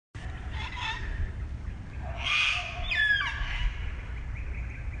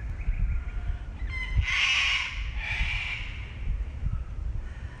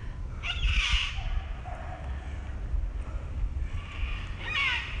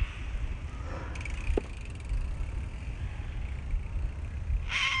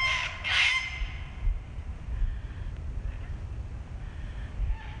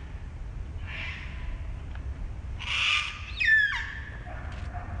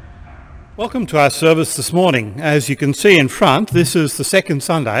Welcome to our service this morning. As you can see in front, this is the second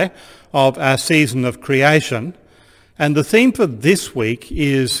Sunday of our season of creation, and the theme for this week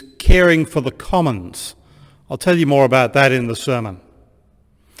is caring for the commons. I'll tell you more about that in the sermon.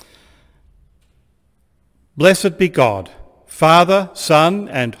 Blessed be God, Father, Son,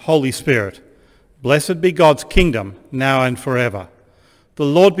 and Holy Spirit. Blessed be God's kingdom, now and forever. The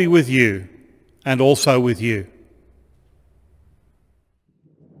Lord be with you, and also with you.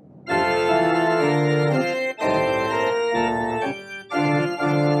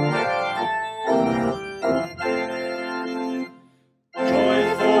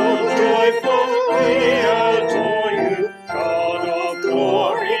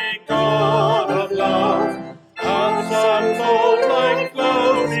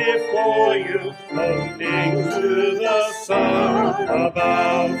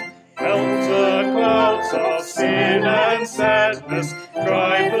 Above, melt the clouds of sin and sadness,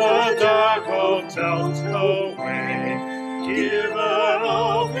 drive the dark of doubt away. Giver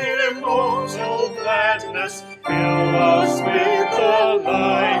of immortal gladness, fill us with the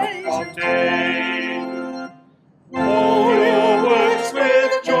light of day. All your works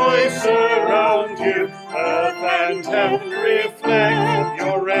with joy surround you, earth and heaven reflect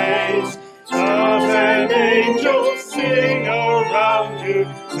your rays. Stars and angels sing around you,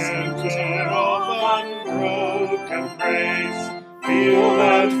 center of unbroken praise. Field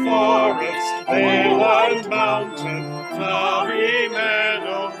and forest, vale and mountain, flowery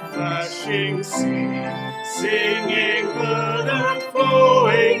meadow, flashing sea, singing bird and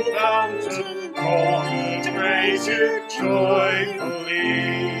flowing fountain, all to praise you joyfully.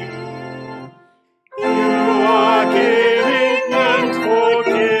 You are giving and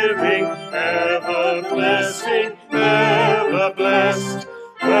forgiving, ever blessing, ever blessed,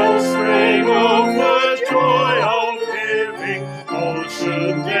 wellspring of the joy of living,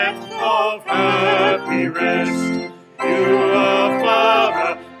 ocean depth of happy rest. You are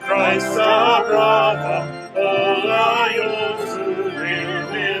Father, Christ our brother, all are yours to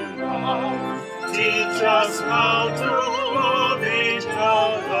live in love. Teach us how to love each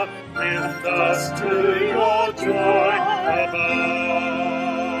other, lift us to your joy above.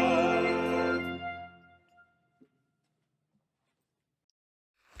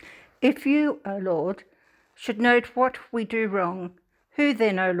 If you, O Lord, should note what we do wrong, who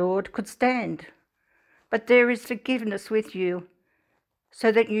then, O Lord, could stand? But there is forgiveness with you,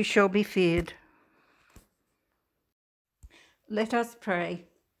 so that you shall be feared. Let us pray.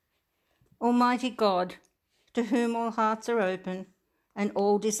 Almighty God, to whom all hearts are open and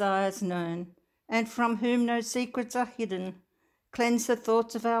all desires known, and from whom no secrets are hidden, cleanse the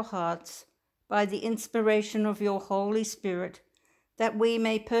thoughts of our hearts by the inspiration of your Holy Spirit, that we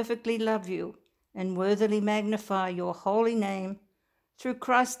may perfectly love you and worthily magnify your holy name, through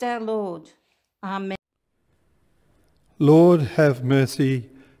Christ our Lord. Amen. Lord, have mercy.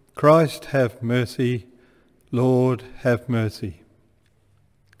 Christ, have mercy. Lord, have mercy.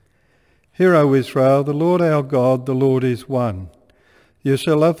 Hear, O Israel, the Lord our God, the Lord is one. You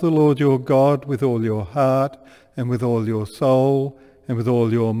shall love the Lord your God with all your heart, and with all your soul, and with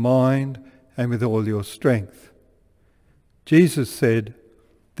all your mind, and with all your strength. Jesus said,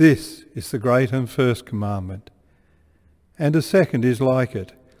 "This is the great and first commandment. And a second is like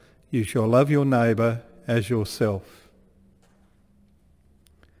it. You shall love your neighbour as yourself."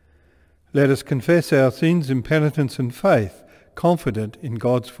 Let us confess our sins in penitence and faith, confident in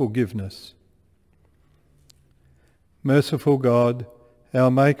God's forgiveness. Merciful God,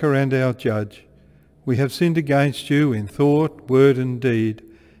 our Maker and our Judge, we have sinned against you in thought, word and deed,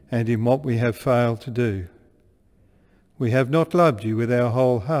 and in what we have failed to do. We have not loved you with our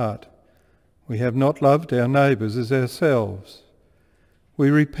whole heart. We have not loved our neighbours as ourselves. We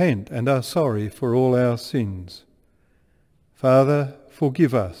repent and are sorry for all our sins. Father,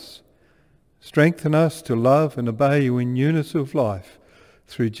 forgive us. Strengthen us to love and obey you in newness of life,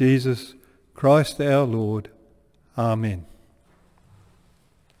 through Jesus Christ our Lord. Amen.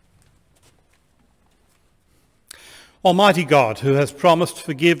 Almighty God, who has promised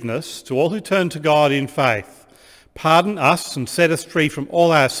forgiveness to all who turn to God in faith, pardon us and set us free from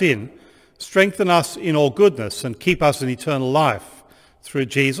all our sin, strengthen us in all goodness and keep us in eternal life, through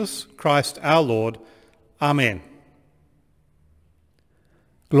Jesus Christ our Lord. Amen.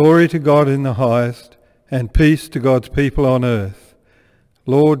 Glory to God in the highest, and peace to God's people on earth.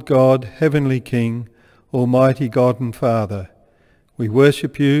 Lord God, Heavenly King, Almighty God and Father, we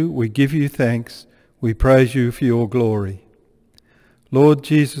worship you, we give you thanks, we praise you for your glory. Lord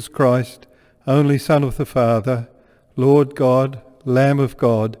Jesus Christ, only Son of the Father, Lord God, Lamb of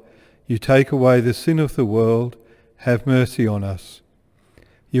God, you take away the sin of the world, have mercy on us.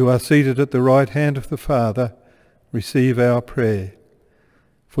 You are seated at the right hand of the Father. Receive our prayer.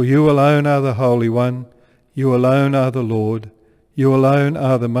 For you alone are the Holy One, you alone are the Lord, you alone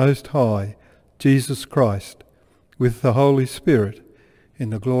are the Most High, Jesus Christ, with the Holy Spirit, in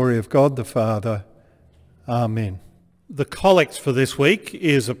the glory of God the Father. Amen. The collect for this week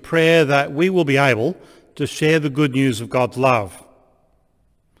is a prayer that we will be able to share the good news of God's love.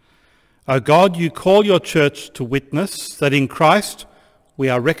 O God, you call your church to witness that in Christ we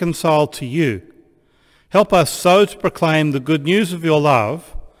are reconciled to you. Help us so to proclaim the good news of your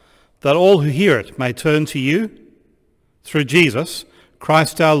love that all who hear it may turn to you through Jesus,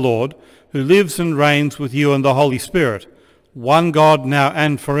 Christ our Lord, who lives and reigns with you and the Holy Spirit, one God now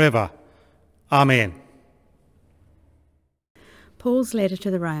and forever. Amen. Paul's letter to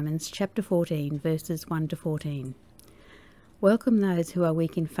the Romans, chapter 14, verses 1 to 14. Welcome those who are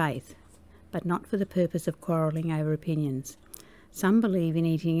weak in faith, but not for the purpose of quarrelling over opinions. Some believe in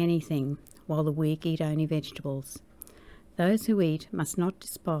eating anything, while the weak eat only vegetables. Those who eat must not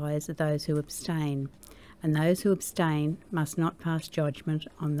despise those who abstain, and those who abstain must not pass judgment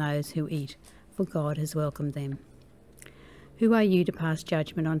on those who eat, for God has welcomed them. Who are you to pass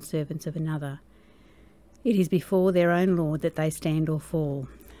judgment on servants of another? It is before their own Lord that they stand or fall,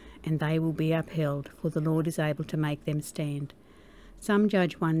 and they will be upheld, for the Lord is able to make them stand. Some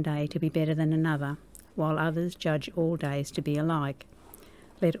judge one day to be better than another, while others judge all days to be alike.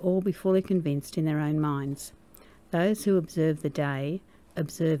 Let all be fully convinced in their own minds. Those who observe the day,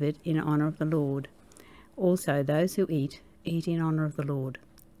 observe it in honour of the Lord. Also those who eat, eat in honour of the Lord,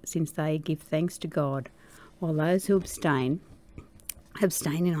 since they give thanks to God, while those who abstain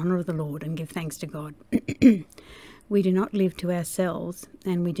in honour of the Lord and give thanks to God. We do not live to ourselves,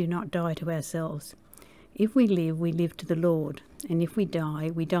 and we do not die to ourselves. If we live to the Lord, and if we die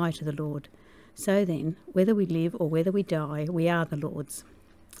to the Lord. So then, whether we live or whether we die, we are the Lord's.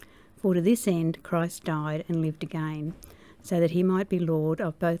 For to this end Christ died and lived again, so that he might be Lord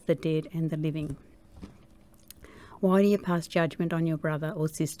of both the dead and the living. Why do you pass judgment on your brother or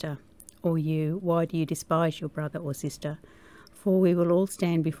sister? Or you, why do you despise your brother or sister? For we will all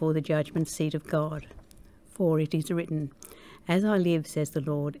stand before the judgment seat of God. For it is written, As I live, says the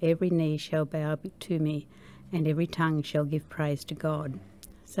Lord, every knee shall bow to me, and every tongue shall give praise to God.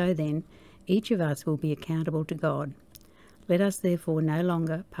 So then, each of us will be accountable to God. Let us therefore no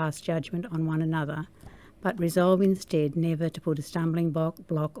longer pass judgment on one another, but resolve instead never to put a stumbling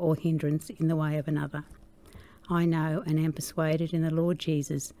block or hindrance in the way of another. I know and am persuaded in the Lord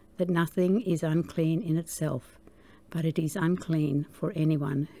Jesus that nothing is unclean in itself, but it is unclean for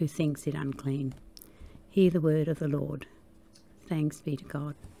anyone who thinks it unclean. Hear the word of the Lord. Thanks be to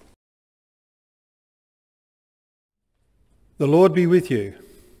God. The Lord be with you,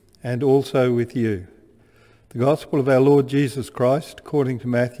 and also with you. The Gospel of our Lord Jesus Christ, according to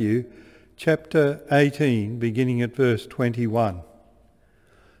Matthew, chapter 18, beginning at verse 21.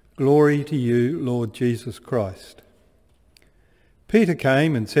 Glory to you, Lord Jesus Christ. Peter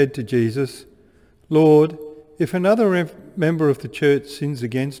came and said to Jesus, Lord, if another member of the church sins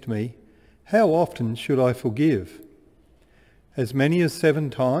against me, how often should I forgive? As many as 7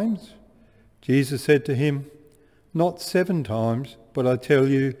 times? Jesus said to him, Not 7 times, but I tell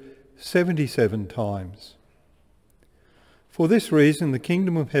you, 77 times. For this reason the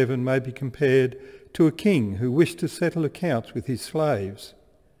kingdom of heaven may be compared to a king who wished to settle accounts with his slaves.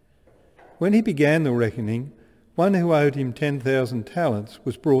 When he began the reckoning, one who owed him 10,000 talents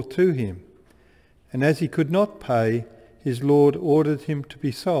was brought to him, and as he could not pay, his lord ordered him to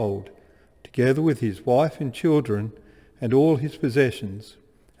be sold, together with his wife and children and all his possessions,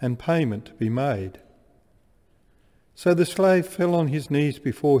 and payment to be made. So the slave fell on his knees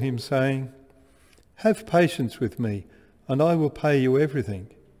before him, saying, Have patience with me, and I will pay you everything.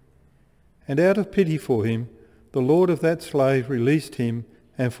 And out of pity for him, the lord of that slave released him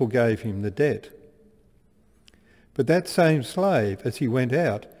and forgave him the debt. But that same slave, as he went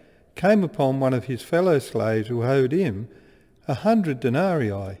out, came upon one of his fellow slaves who owed him 100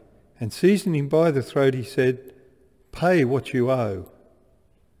 denarii, and seizing him by the throat, he said, Pay what you owe.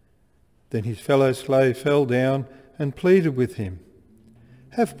 Then his fellow slave fell down and pleaded with him,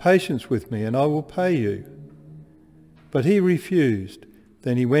 Have patience with me, and I will pay you. But he refused.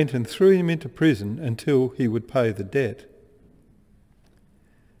 Then he went and threw him into prison until he would pay the debt.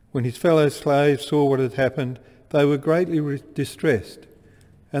 When his fellow slaves saw what had happened, they were greatly distressed,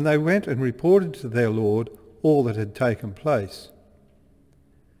 and they went and reported to their lord all that had taken place.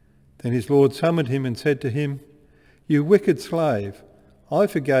 Then his lord summoned him and said to him, You wicked slave, I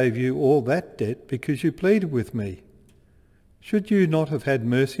forgave you all that debt because you pleaded with me. Should you not have had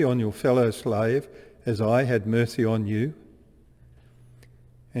mercy on your fellow slave as I had mercy on you?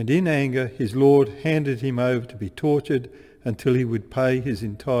 and in anger his Lord handed him over to be tortured until he would pay his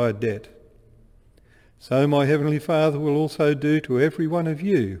entire debt. So my heavenly Father will also do to every one of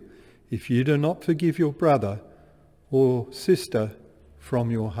you if you do not forgive your brother or sister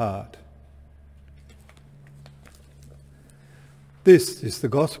from your heart. This is the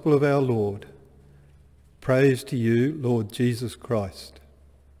gospel of our Lord. Praise to you, Lord Jesus Christ.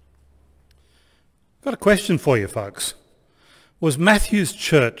 I've got a question for you, folks. Was Matthew's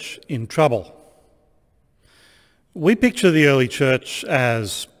church in trouble? We picture the early church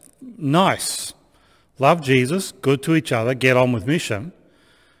as nice, love Jesus, good to each other, get on with mission.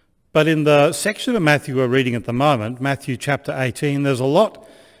 But in the section of Matthew we're reading at the moment, Matthew chapter 18, there's a lot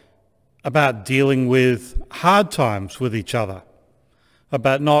about dealing with hard times with each other,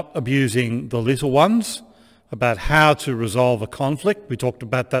 about not abusing the little ones, about how to resolve a conflict. We talked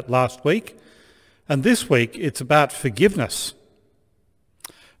about that last week. And this week it's about forgiveness.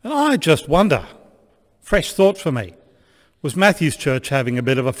 And I just wonder, fresh thought for me, was Matthew's church having a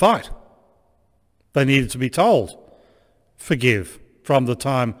bit of a fight? They needed to be told, forgive, from the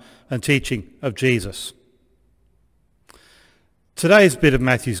time and teaching of Jesus. Today's bit of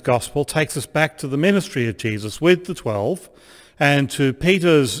Matthew's Gospel takes us back to the ministry of Jesus with the 12 and to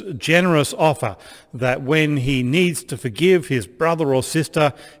Peter's generous offer that when he needs to forgive his brother or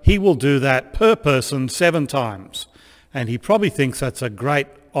sister, he will do that per person 7 times. And he probably thinks that's a great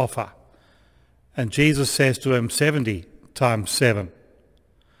offer. And Jesus says to him 70 times 7.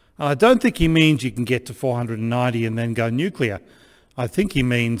 And I don't think he means you can get to 490 and then go nuclear. I think he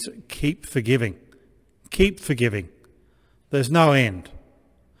means keep forgiving. Keep forgiving. There's no end.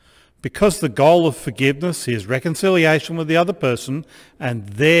 Because the goal of forgiveness is reconciliation with the other person and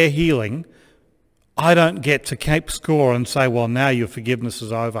their healing, I don't get to keep score and say, well, now your forgiveness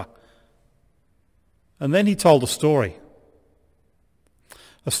is over. And then he told a story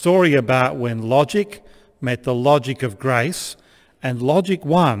about when logic met the logic of grace, and logic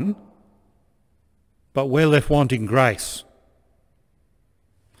won, but we're left wanting grace.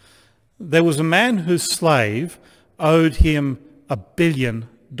 There was a man whose slave owed him $1 billion.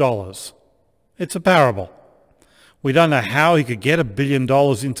 It's a parable. We don't know how he could get $1 billion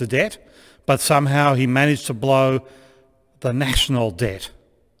into debt, but somehow he managed to blow the national debt.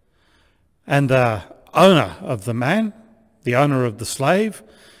 And the owner of the man, the owner of the slave,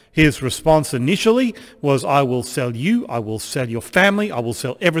 his response initially was, I will sell you, I will sell your family, I will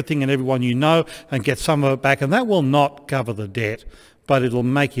sell everything and everyone you know and get some of it back. And that will not cover the debt, but it'll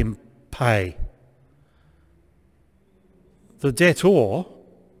make him pay. The debtor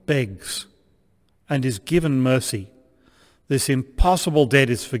begs and is given mercy. This impossible debt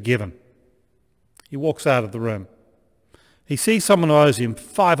is forgiven. He walks out of the room. He sees someone who owes him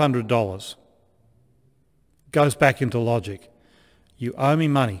 $500. Goes back into logic. You owe me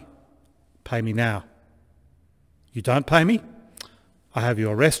money. Pay me now. You don't pay me? I have you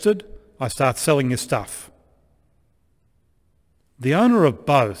arrested. I start selling your stuff. The owner of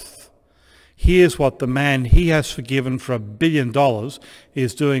both hears what the man he has forgiven for $1 billion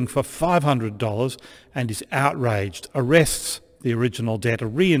is doing for $500 and is outraged, arrests the original debtor,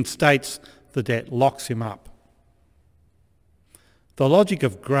 reinstates the debt, locks him up. The logic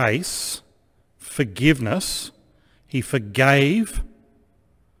of grace, forgiveness, he forgave,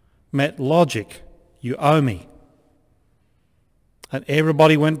 met logic, you owe me. And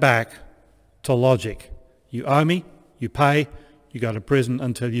everybody went back to logic. You owe me, you pay, you go to prison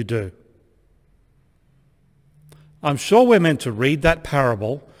until you do. I'm sure we're meant to read that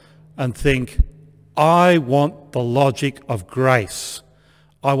parable and think, I want the logic of grace.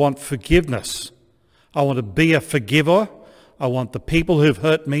 I want forgiveness. I want to be a forgiver. I want the people who've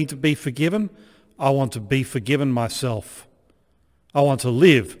hurt me to be forgiven. I want to be forgiven myself. I want to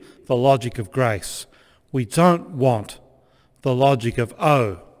live the logic of grace. We don't want the logic of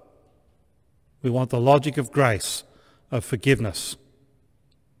owe. We want the logic of grace, of forgiveness.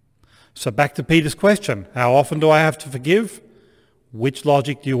 So back to Peter's question, how often do I have to forgive? Which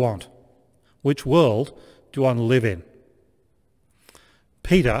logic do you want? Which world do you want to live in?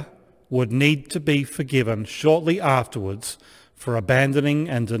 Peter would need to be forgiven shortly afterwards for abandoning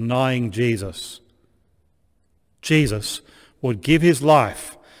and denying Jesus. Jesus would give his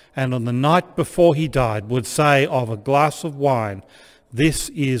life, and on the night before he died would say of a glass of wine, this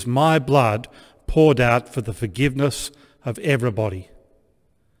is my blood poured out for the forgiveness of everybody.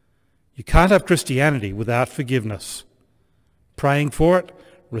 You can't have Christianity without forgiveness. Praying for it,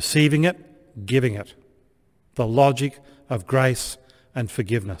 receiving it, giving it. The logic of grace and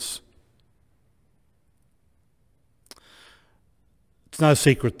forgiveness. It's no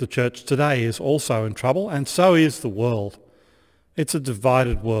secret the church today is also in trouble, and so is the world. It's a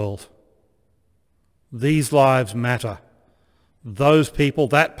divided world. These lives matter. Those people,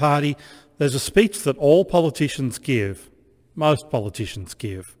 that party. There's a speech that all politicians give, most politicians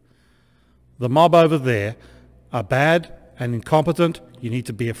give. The mob over there are bad and incompetent. You need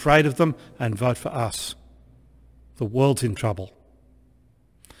to be afraid of them and vote for us. The world's in trouble.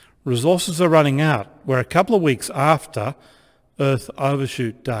 Resources are running out. We're a couple of weeks after Earth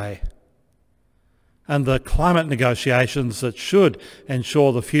Overshoot Day. And the climate negotiations that should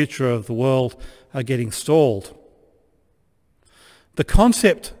ensure the future of the world are getting stalled. The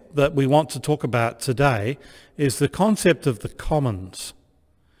concept that we want to talk about today is the concept of the commons.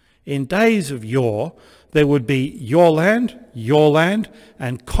 In days of yore, there would be your land,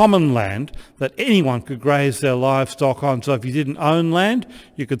 and common land that anyone could graze their livestock on. So if you didn't own land,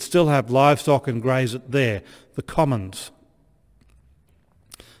 you could still have livestock and graze it there, the commons.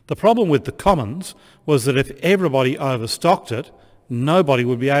 The problem with the commons was that if everybody overstocked it, nobody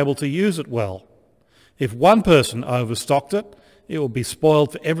would be able to use it well. If one person overstocked it, it would be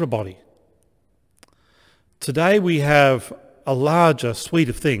spoiled for everybody. Today we have a larger suite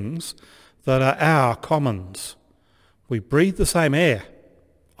of things that are our commons. We breathe the same air.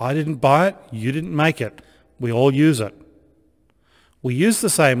 I didn't buy it, you didn't make it. We all use it. We use the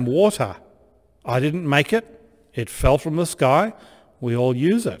same water. I didn't make it, it fell from the sky. We all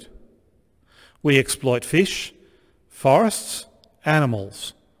use it. We exploit fish, forests,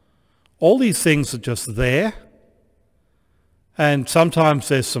 animals. All these things are just there, and sometimes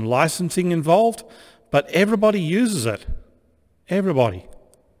there's some licensing involved, but everybody uses it. Everybody.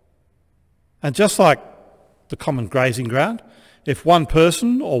 And just like the common grazing ground, if one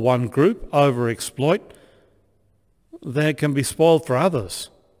person or one group overexploit, then it can be spoiled for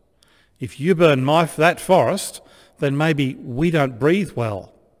others. If you burn that forest, then maybe we don't breathe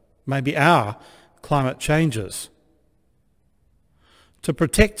well. Maybe our climate changes. To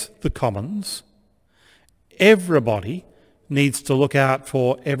protect the commons, everybody needs to look out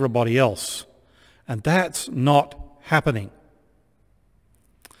for everybody else. And that's not happening.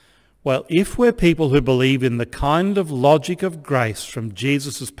 Well, if we're people who believe in the kind of logic of grace from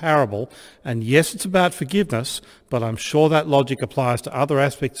Jesus' parable, and yes, it's about forgiveness, but I'm sure that logic applies to other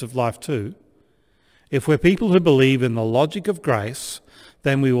aspects of life too. If we're people who believe in the logic of grace,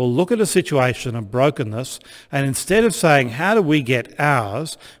 then we will look at a situation of brokenness, and instead of saying, how do we get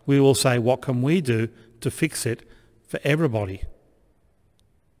ours, we will say, what can we do to fix it for everybody?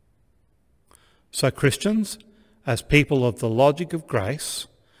 So Christians, as people of the logic of grace,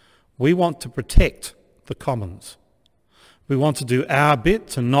 we want to protect the commons. We want to do our bit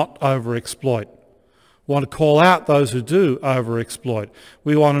to not overexploit. We want to call out those who do overexploit.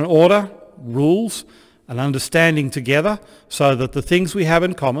 We want an order, rules, and understanding together so that the things we have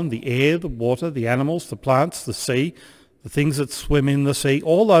in common, the air, the water, the animals, the plants, the sea, the things that swim in the sea,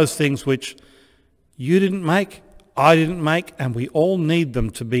 all those things which you didn't make, I didn't make, and we all need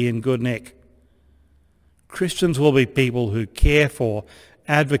them to be in good nick. Christians will be people who care for,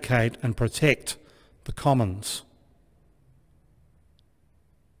 advocate and protect the commons.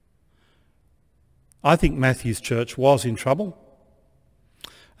 I think Matthew's church was in trouble,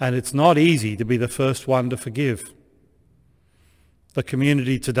 and it's not easy to be the first one to forgive. The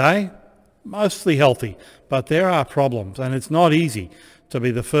community today, mostly healthy, but there are problems, and it's not easy to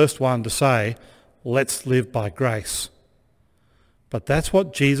be the first one to say, let's live by grace. But that's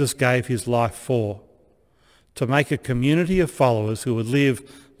what Jesus gave his life for, to make a community of followers who would live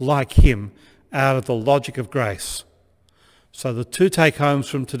like him out of the logic of grace. So the two take-homes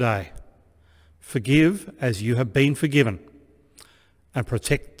from today: forgive as you have been forgiven, and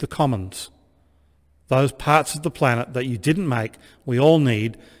protect the commons, those parts of the planet that you didn't make, we all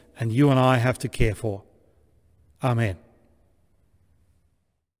need, and you and I have to care for. Amen.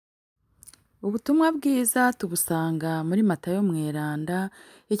 Ubutumwa bwiza tubusanga muri Matayo mweranda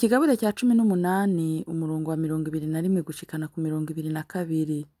ikigaburo cya 18 umurongo wa 21 gushikana ku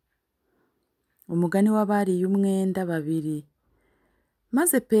 22. Umugani w'abari y'umwenda babiri.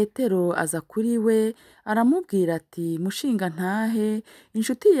 Maze Petero aza kuri we aramubwira ati, mushinga ntahe,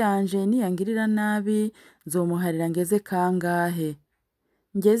 inshuti yanje niyangirira nabi nzomuharira ngeze kangahe?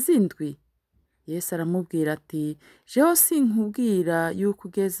 Ngeze indwi. Yesu aramubwira ati, jewe sinkubwira yuko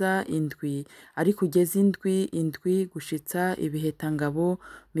ugeza indwi, ariko ugeze indwi gushitsa ibihetangabo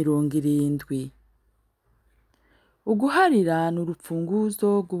 70. Uguharira ni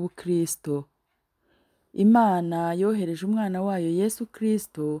urupfunguzo rw'ubukristo. Imana yohereje umwana wayo Yesu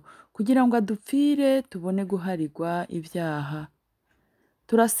Kristo kugira ngo adupfire tubone guharirwa ibyaha.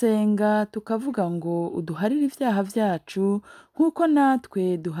 Turasenga tukavuga ngo uduharire ibyaha byacu nk'uko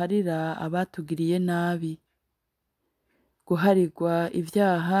natwe duharira abatugiriye nabi. guharirwa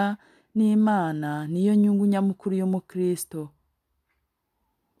ibyaha n'Imana niyo nyungu nyamukuru y'umukristo.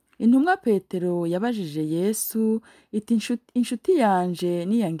 Intumwa Petero yabajije Yesu iti inshuti yanje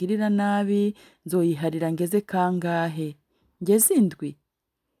niyangirira nabi nzoyiharira ngeze kangahe? Ngeze indwi?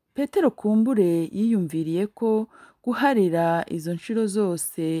 Petero kumbure yiyumviriye ko guharira izo nshuro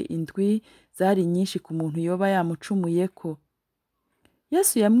zose indwi zari nyinshi ku muntu yoba yamucumuyeko.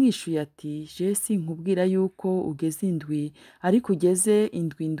 Yesu yamwishuye ati je sinkubwira yuko ugeze indwi, ariko ugeze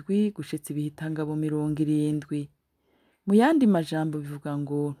indwi gushitsa ibihitangabo 70. Mu yandi majambo bivuga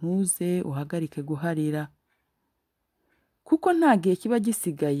ngo ntuze uhagarike guharira, kuko nta gihe kiba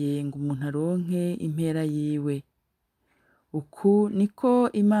gisigaye ngo umuntu aronke impera yiwe. Uku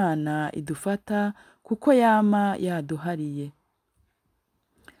niko Imana idufata kuko yama yaduhariye.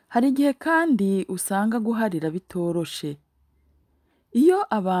 Hari igihe kandi usanga guharira bitoroshe. Iyo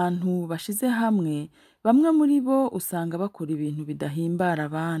abantu bashize hamwe, bamwe muri bo usanga bakora ibintu bidahimbara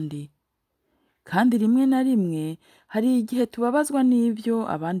abandi. Kandi rimwe na rimwe hari igihe tubabazwa n'ibyo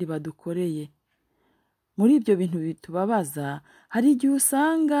abandi badukoreye. Muri ibyo bintu bitubabaza, hari igihe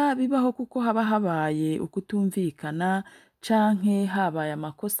usanga bibaho kuko haba habaye ukutumvikana canke habaye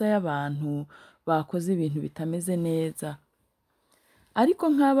amakosa y'abantu bakoze ibintu bitameze neza. Ariko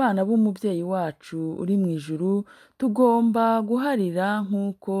nk'abana b'umubyeyi wacu uri mu ijuru, tugomba guharira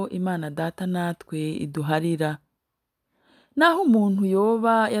nk'uko Imana Data natwe iduharira. Naho umuntu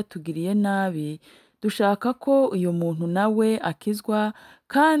yoba yatugiriye nabi, dushaka ko uyo muntu nawe akizwa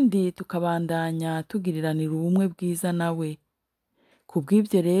kandi tukabandanya tugiriranira ubumwe bwiza nawe.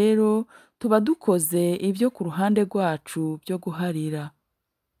 Kubw'ibyo rero tuba dukoze ibyo ku ruhande rwacu byo guharira.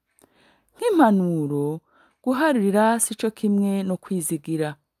 Nk'impanuro, guharira sico kimwe no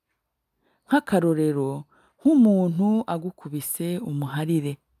kwizigira. Nk'akarorero, nk'umuntu agukubise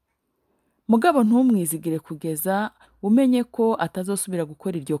umuharire. Mugabo ntumwizigire kugeza umenye ko atazosubira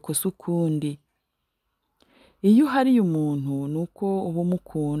gukora iryo kosa ukundi. Iyo uhariye umuntu nuko uba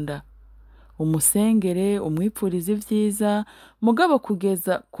umukunda. Umusengere, umwipfurize ibyiza, mugabo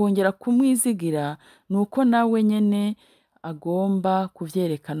kugeza kongera kumwizigira nuko nawe nyene agomba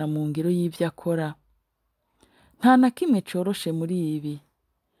kuvyerekana mu ngiro y'ivyo akora. Nta na kimwe coroshe muri ibi.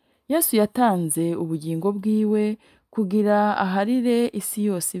 Yesu yatanze ubugingo bwiwe kugira aharire isi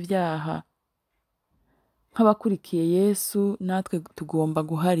yose ibyaha. Nk'abakurikiye Yesu natwe tugomba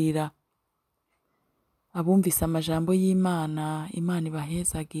guharira. Abumvise amajambo y'Imana, Imana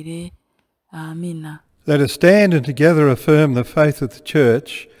ibahezagire. Amina. Let us stand and together affirm the faith of the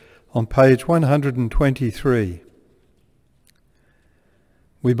Church on page 123.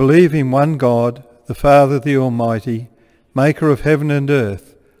 We believe in one God, the Father, the Almighty, maker of heaven and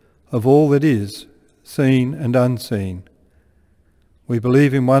earth, of all that is, seen and unseen. We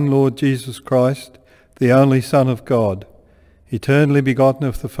believe in one Lord Jesus Christ, the only Son of God, eternally begotten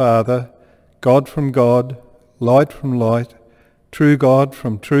of the Father, God from God, light from light, true God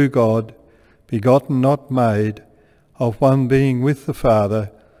from true God, begotten not made, of one being with the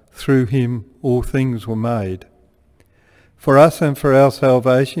Father, through him all things were made. For us and for our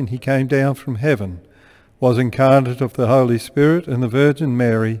salvation he came down from heaven, was incarnate of the Holy Spirit and the Virgin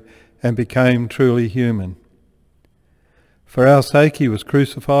Mary, and became truly human. For our sake he was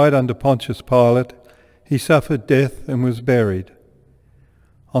crucified under Pontius Pilate, he suffered death and was buried.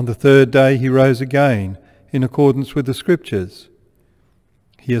 On the third day he rose again, in accordance with the Scriptures.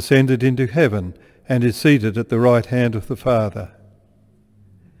 He ascended into heaven and is seated at the right hand of the Father.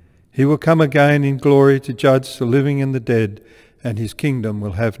 He will come again in glory to judge the living and the dead, and his kingdom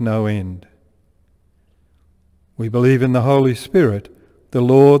will have no end. We believe in the Holy Spirit, the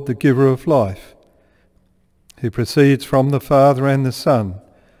Lord, the giver of life, who proceeds from the Father and the Son,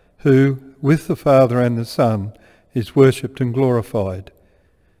 who, with the Father and the Son, is worshipped and glorified,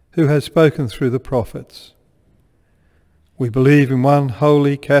 who has spoken through the prophets. We believe in one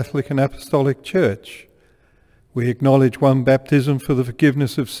holy Catholic and Apostolic Church. We acknowledge one baptism for the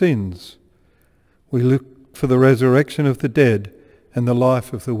forgiveness of sins. We look for the resurrection of the dead and the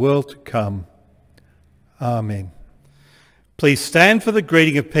life of the world to come. Amen. Please stand for the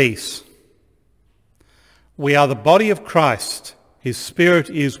greeting of peace. We are the body of Christ. His Spirit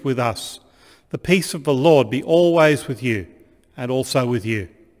is with us. The peace of the Lord be always with you, and also with you.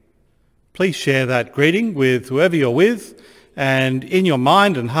 Please share that greeting with whoever you're with, and in your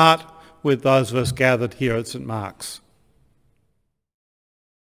mind and heart with those of us gathered here at St. Mark's.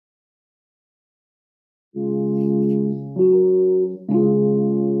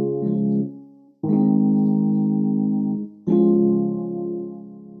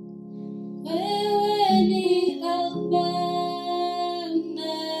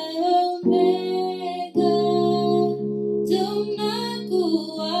 Omega,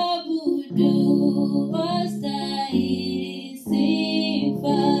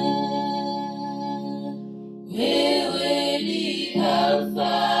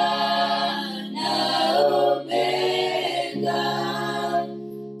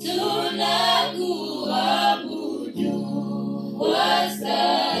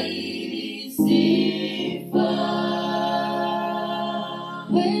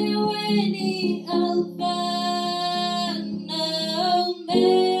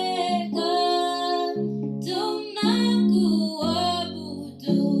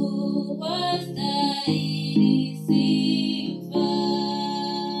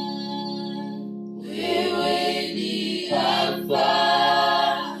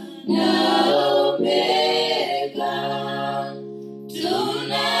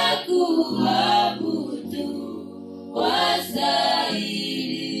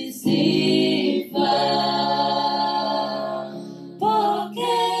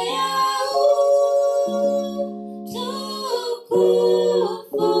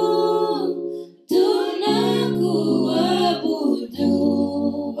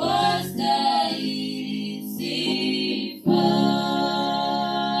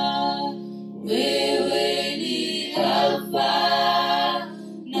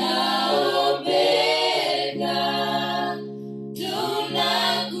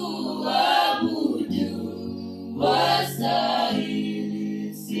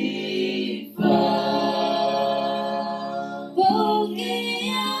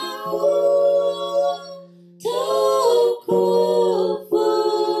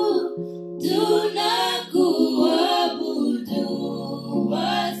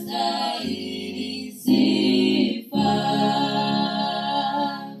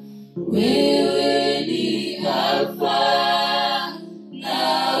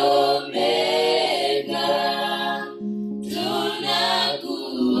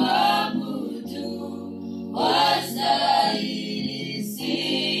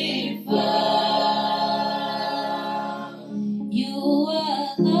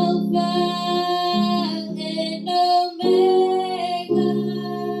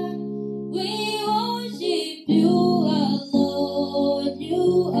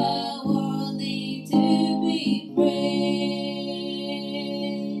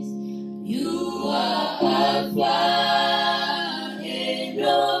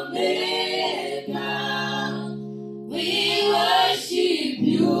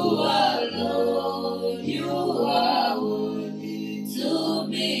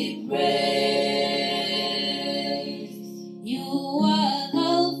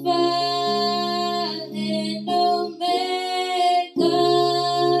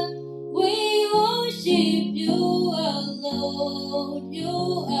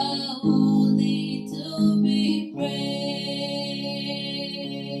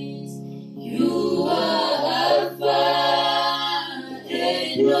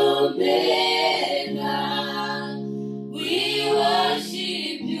 Omega. We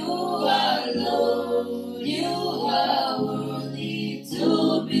worship you, our Lord. You are worthy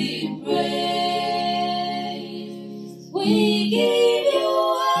to be praised. We give you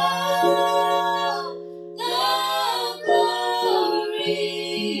all the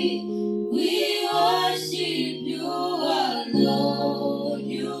glory. We worship you, our Lord.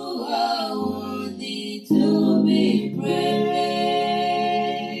 You are worthy to be praised.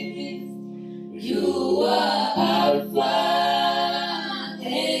 You are Alpha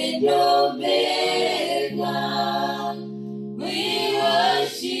and Omega. We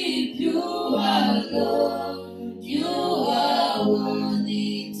worship you, our Lord. You are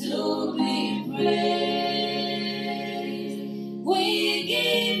worthy to be praised. We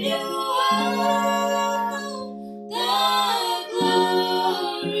give you all the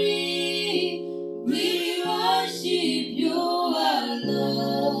glory. We worship you, our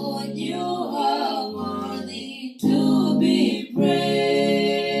Lord. You are worthy to be praised.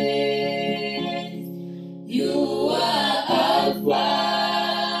 You are Alpha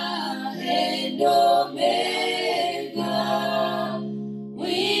and Omega.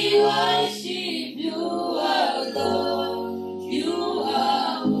 We worship you, our Lord. You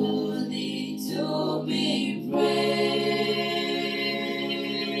are worthy to be praised.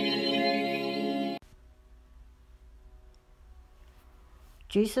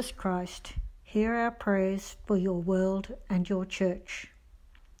 Jesus Christ, hear our prayers for your world and your church.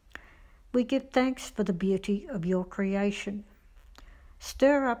 We give thanks for the beauty of your creation.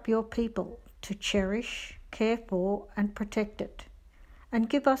 Stir up your people to cherish, care for, and protect it, and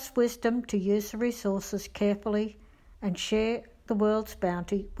give us wisdom to use the resources carefully and share the world's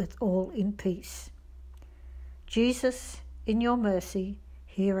bounty with all in peace. Jesus, in your mercy,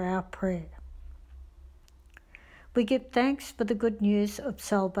 hear our prayer. We give thanks for the good news of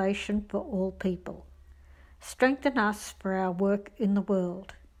salvation for all people. Strengthen us for our work in the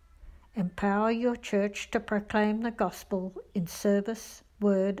world. Empower your church to proclaim the gospel in service,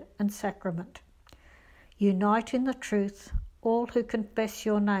 word, and sacrament. Unite in the truth all who confess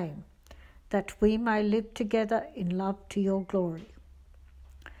your name, that we may live together in love to your glory.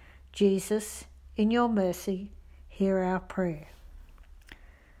 Jesus, in your mercy, hear our prayer.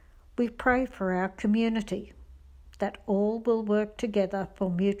 We pray for our community, that all will work together for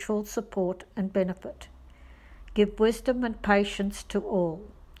mutual support and benefit. Give wisdom and patience to all.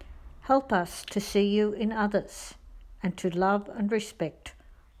 Help us to see you in others and to love and respect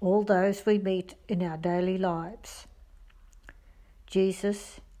all those we meet in our daily lives.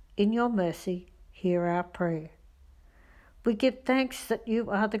 Jesus, in your mercy, hear our prayer. We give thanks that you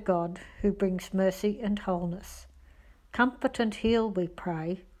are the God who brings mercy and wholeness. Comfort and heal, we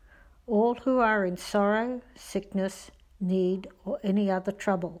pray, all who are in sorrow, sickness, need, or any other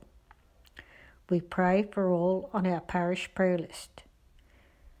trouble. We pray for all on our parish prayer list.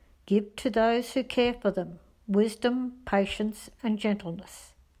 Give to those who care for them wisdom, patience, and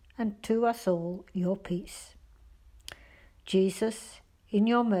gentleness, and to us all your peace. Jesus, in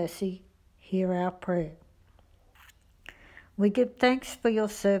your mercy, hear our prayer. We give thanks for your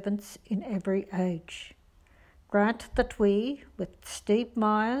servants in every age. Grant that we, with Steve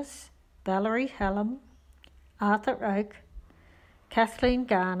Myers, Valerie Hallam, Arthur Oak, Kathleen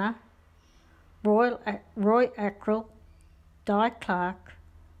Garner, Roy Ackrell, Di Clark,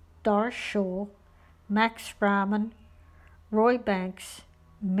 Doris Shaw, Max Rahman, Roy Banks,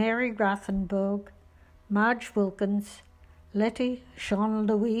 Mary Rothenberg, Marge Wilkins, Letty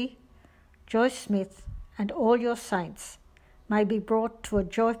Jean-Louis, Joyce Smith, and all your saints may be brought to a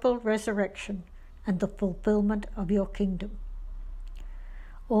joyful resurrection and the fulfilment of your kingdom.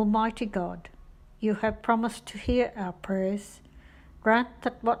 Almighty God, you have promised to hear our prayers. Grant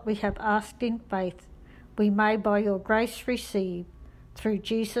that what we have asked in faith we may by your grace receive, through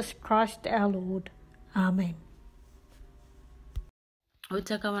Jesus Christ our Lord. Amen.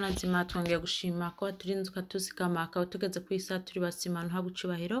 Utaka wanazima twongeye gushima ko turinze ukatuzigama akaba tugeze ku isa turi basima nta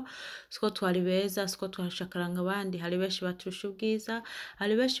gucibahiro siko twari beza siko twashakaranga abandi hari benshi baturusha ubwiza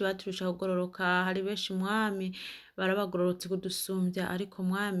hari benshi baturusha kugororoka hari benshi mwami barabagororotse kudusumbya ariko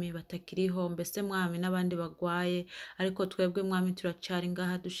mwami batakiriho mbese mwami n'abandi bagwaye ariko twebwe mwami turacari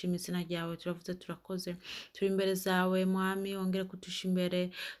ngaha dushima izina ryawe turavuze turakoze turi imbere zawe mwami wongere kutusha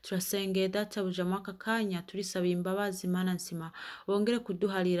imbere turasengeye data bujama aka kanya turisabiye imbabazi Mana nsima wongere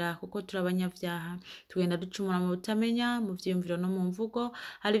kuduharira kuko turabanyavyaha tugenda ducumura mu butamenya mu vyiyumviro no mu mvugo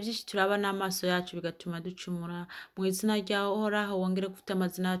hari byinshi turaba n'amaso yacu bigatuma ducumura mu izina ryawe uhoraho wongere gufita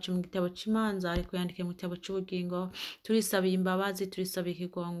amazina yacu mu gitabo cy'imanza ariko yandike mu gitabo cy'ubugingo turisabiye imbabazi, turisabiye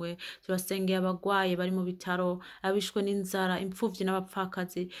ikigongwe, turasengeye abagwaye bari mu bitaro, abishwe n'inzara, imfuvyi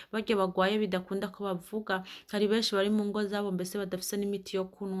n'abapfakazi, barya bagwaye bidakunda ko bavuga, hari benshi bari mu ngo zabo mbese badafise n'imiti yo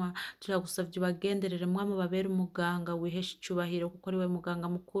kunwa, turagusavye ubagenderere mwami, babere umuganga wihesha icubahiro kuko ari we muganga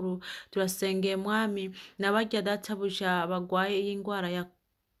mukuru. Turasengeye mwami nabarya databuja bagwaye iyi ngwara ya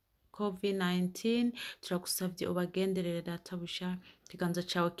COVID-19, turagusavye ubagenderere databuja, ikiganza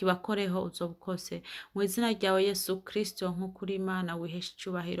cawe kibakoreho uzobukose mu izina ryawe Yesu Kristo, nk'ukuri Imana wihesha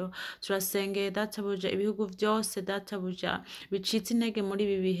icubahiro. Turasengeye databuja ibihugu vyose databuja bicitse intege muri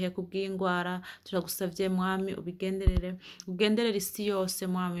ibi bihe kubw'ingwara, turagusavye mwami ubigenderere, ugenderere isi yose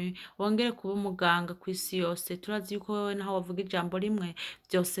mwami, wongere kuba umuganga ku isi yose. Turazi yuko wewe naho wavuga ijambo rimwe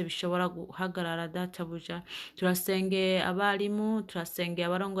byose bishobora guhagarara databuja. Turasengeye abarimu, turasengeye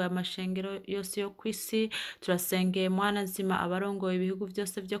abarongoye amashengero yose yo kwisi, turasengeye mwana nzima abarongoye ibihugu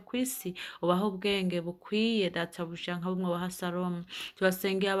byose byo kwisi, ubaho ubwenge bukwiye databuja nka bumwe wa Salomo.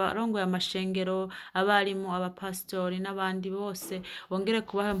 Turasengeye abarongoye amashengero, abarimu, abapastori n'abandi bose, wongere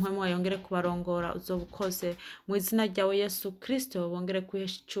kubaha impwemu, yongere kubarongora uzobukoze mu izina ryawe Yesu Kristo, wongere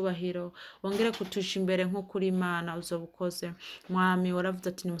kwihesha icubahiro, wongere kutusha imbere nk'ukuri Imana uzobukoze mwami. Waravuze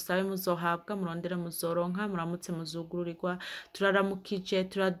ati nimusabe muzohabwa, murondere muzoronka, muramutse muzugururirwa. Turaramukije,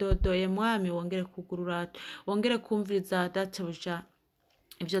 turadodoye mwami, wongere kugurura, wongere kumviriza databuja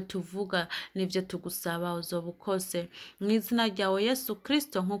ibyo tuvuga n'ibyo tugusaba uzobukoze mu izina ryawe Yesu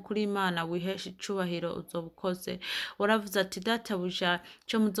Kristo, nk'ukuri Imana wihesha icubahiro uzobukoze. Waravuze ati databuja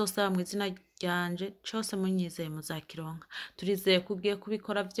cyo muzosaba mu izina ryanje cyose munyizeye muzakironka. Turizeye ko ugiye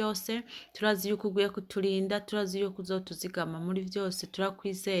kubikora byose, turazi yuko ugiye kuturinda, turazi yuko uzotuzigama muri byose,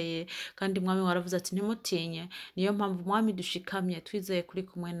 turakwizeye kandi mwami waravuze ati ntimutinye. Niyo mpamvu mwami dushikamye twizeye kuri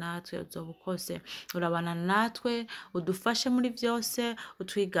kumwe natwe uzobukoze. Urabana natwe, udufashe muri byose,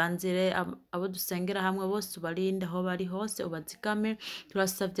 utwiganzire abo dusengera hamwe bose, ubarinde aho bari hose, ubazigame.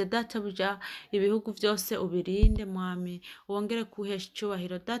 Turasavye databuja ibihugu byose ubirinde mwami, wongere kuhesha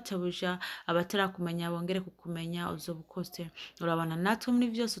icubahiro databuja, abatarakumenya bongere kukumenya uzobukoze. Urabana natwe muri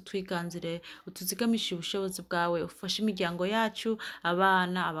byose, utwiganzire, utuzigamishe ubushobozi bwawe, ufashe imiryango yacu,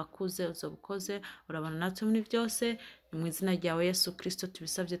 abana, abakuze uzobukoze. Urabana natwe muri byose, mu izina ryawe Yesu Kristo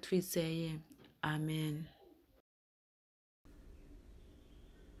tubisavye twizeye, amen.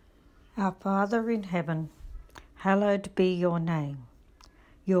 Our Father in heaven, hallowed be your name.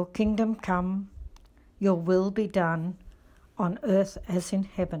 Your kingdom come, your will be done, on earth as in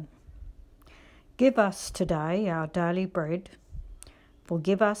heaven. Give us today our daily bread.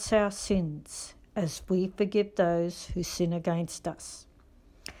 Forgive us our sins, as we forgive those who sin against us.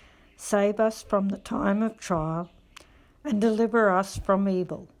 Save us from the time of trial, and deliver us from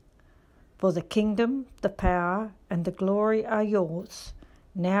evil. For the kingdom, the power, and the glory are yours,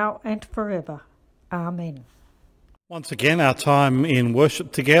 now and forever. Amen. Once again, our time in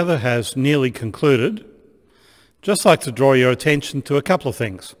worship together has nearly concluded. Just like to draw your attention to a couple of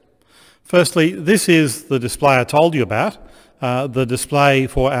things. Firstly, this is the display I told you about, the display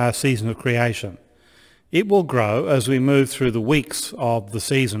for our season of creation. It will grow as we move through the weeks of the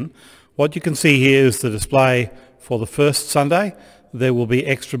season. What you can see here is the display for the first Sunday. There will be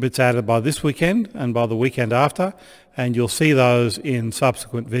extra bits added by this weekend and by the weekend after, and you'll see those in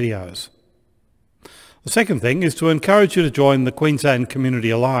subsequent videos. The second thing is to encourage you to join the Queensland Community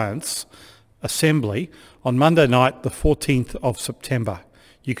Alliance Assembly on Monday night, the 14th of September.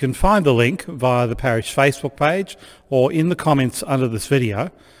 You can find the link via the parish Facebook page or in the comments under this video,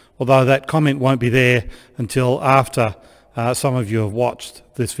 although that comment won't be there until after some of you have watched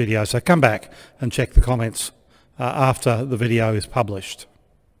this video. So come back and check the comments after the video is published.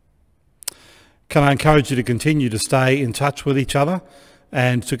 Can I encourage you to continue to stay in touch with each other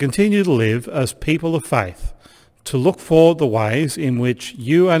and to continue to live as people of faith, to look for the ways in which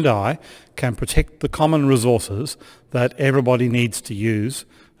you and I can protect the common resources that everybody needs to use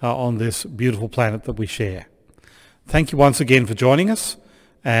on this beautiful planet that we share. Thank you once again for joining us,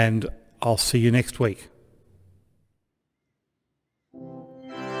 and I'll see you next week.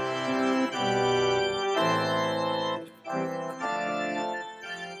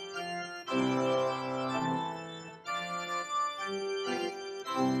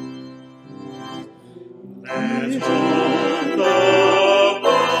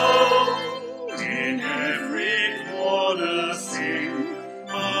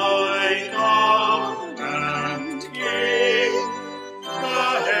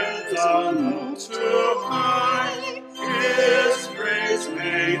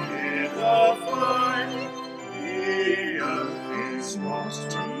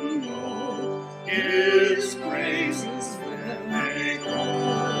 His praises when they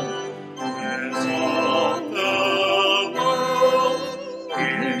grow, as all the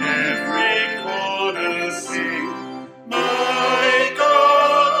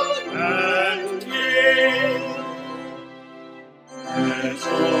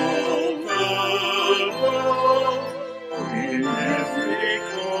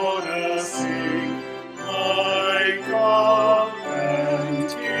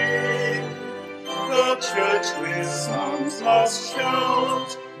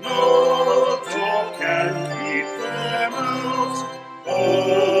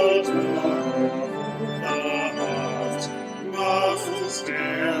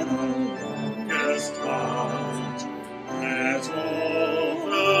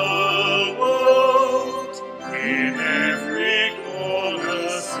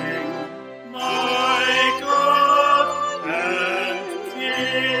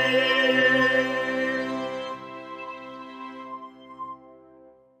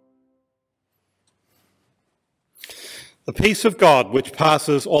peace of God, which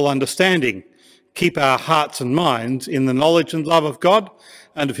passes all understanding, keep our hearts and minds in the knowledge and love of God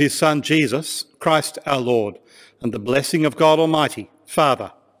and of his Son Jesus, Christ our Lord, and the blessing of God Almighty,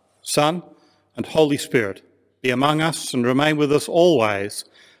 Father, Son, and Holy Spirit be among us and remain with us always.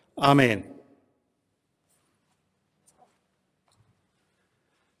 Amen.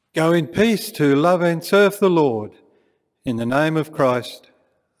 Go in peace to love and serve the Lord. In the name of Christ.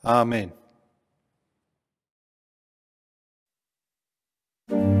 Amen.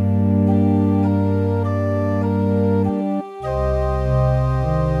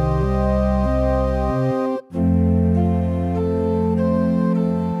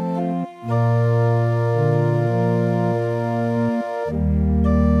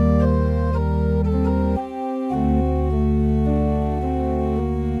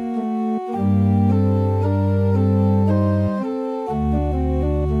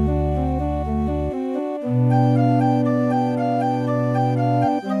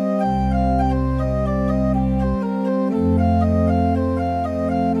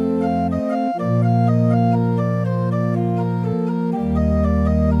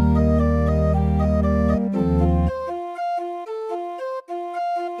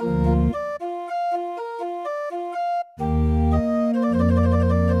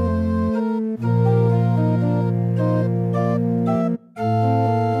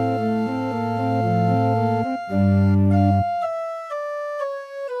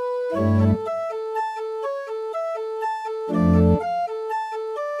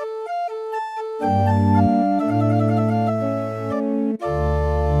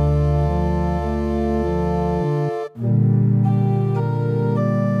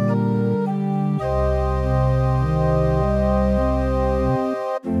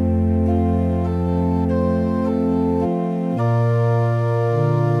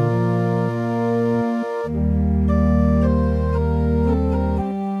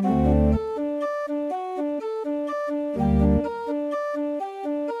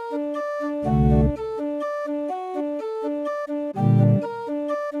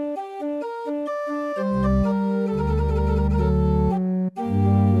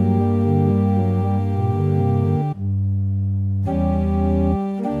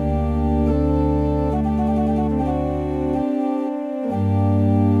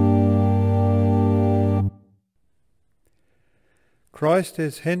 Christ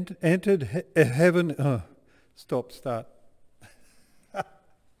has entered heaven. Start.